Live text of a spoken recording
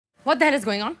What the hell is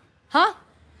going on? हाँ?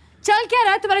 चल क्या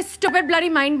रहा है तुम्हारे stupid bloody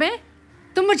mind में?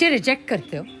 तुम मुझे रिजेक्ट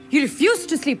करते हो। You refuse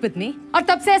to sleep with me और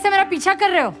तब से ऐसे मेरा पीछा कर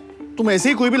रहे हो। तुम ऐसे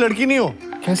ही कोई भी लड़की नहीं हो।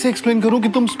 कैसे एक्सप्लेन करूं कि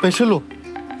तुम स्पेशल हो?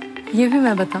 ये भी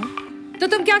मैं बताऊं? तो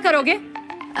तुम क्या करोगे?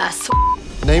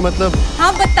 नहीं मतलब।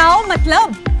 हाँ बताओ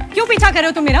मतलब। क्यों पीछा कर रहे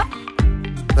हो तुम मेरा?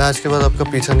 मैं आज के बाद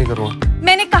आपका पीछा नहीं करूँगा।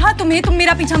 मैंने कहा तुम्हें तुम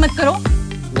मेरा पीछा मत करो।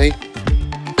 नहीं।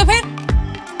 तो फिर?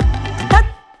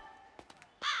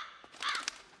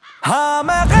 हाँ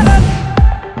मैं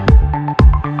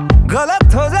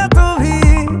गलत हो जा तू भी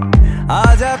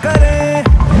आजा करे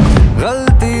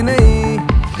गलती नहीं।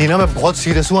 टीना मैं बहुत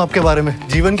सीरियस हूँ आपके बारे में।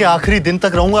 जीवन के आखिरी दिन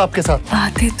तक रहूंगा आपके साथ।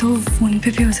 बातें तो फोन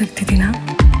पे भी हो सकती थी ना।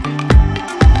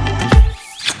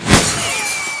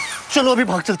 चलो अभी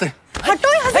भाग चलते हैं।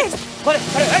 हटो यहाँ से।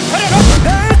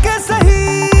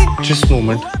 जिस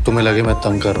मोमेंट तुम्हें लगे मैं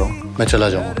तंग कर रहा हूँ मैं चला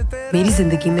जाऊंगा। मेरी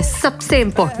जिंदगी में सबसे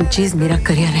इम्पोर्टेंट चीज मेरा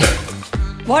करियर है।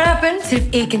 What happened?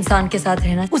 सिर्फ एक इंसान के साथ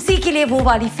रहना, उसी के लिए वो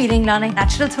वाली फीलिंग लाना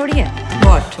नेचुरल थोड़ी है।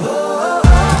 What?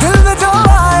 दिल में जो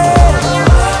आए,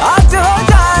 आज हो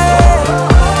जाए,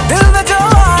 दिल में जो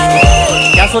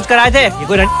आए। क्या सोच कर आए थे? ये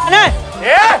कोई रंडीप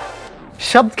है?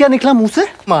 शब्द क्या निकला मुंह से?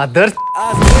 मादर।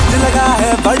 लगा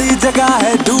है बड़ी जगह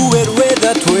है, do it with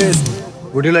a twist.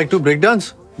 Would you like to break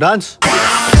dance? Dance.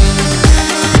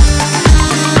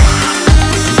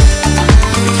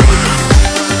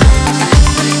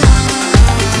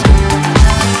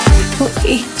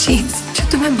 एक चीज जो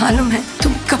तुम्हें मालूम है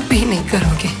तुम कभी नहीं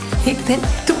करोगे, एक दिन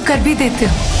तुम कर भी देते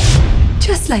हो।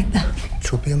 Just like that.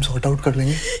 जो भी हम सॉर्ट आउट कर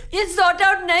लेंगे। ये सॉर्ट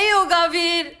आउट नहीं होगा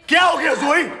वीर। क्या हो गया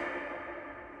जोई?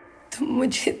 तुम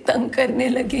मुझे तंग करने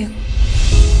लगे हो।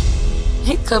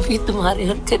 मैं कभी तुम्हारे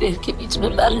और करियर के बीच में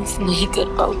बैलेंस नहीं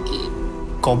कर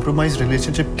पाऊंगी। कॉम्प्रोमाइज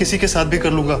रिलेशनशिप किसी के साथ भी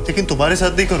कर लूंगा, लेकिन तुम्हारे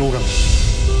साथ नहीं करूंगा।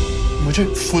 मुझे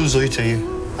फुल जोई चाहिए,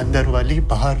 अंदर वाली,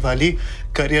 बाहर वाली,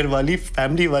 करियर वाली,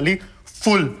 फैमिली वाली,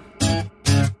 फुल।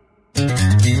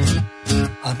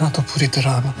 आना तो पूरी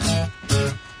तरह आना,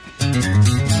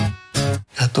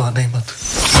 या तो आना ही मत।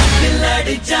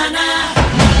 जाना,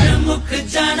 मुख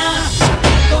जाना,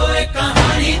 कोई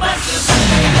कहानी बस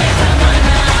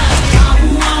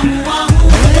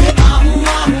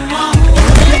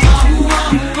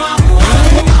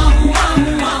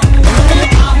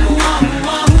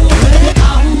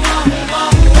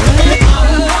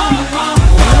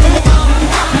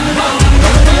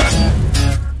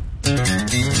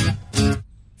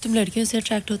तुम लड़कियों से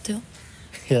अट्रैक्ट होते हो?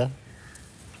 क्या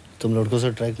तुम लड़कों से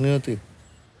अट्रैक्ट नहीं होती?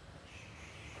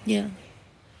 या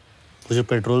मुझे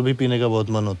पेट्रोल भी पीने का बहुत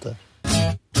मन होता है।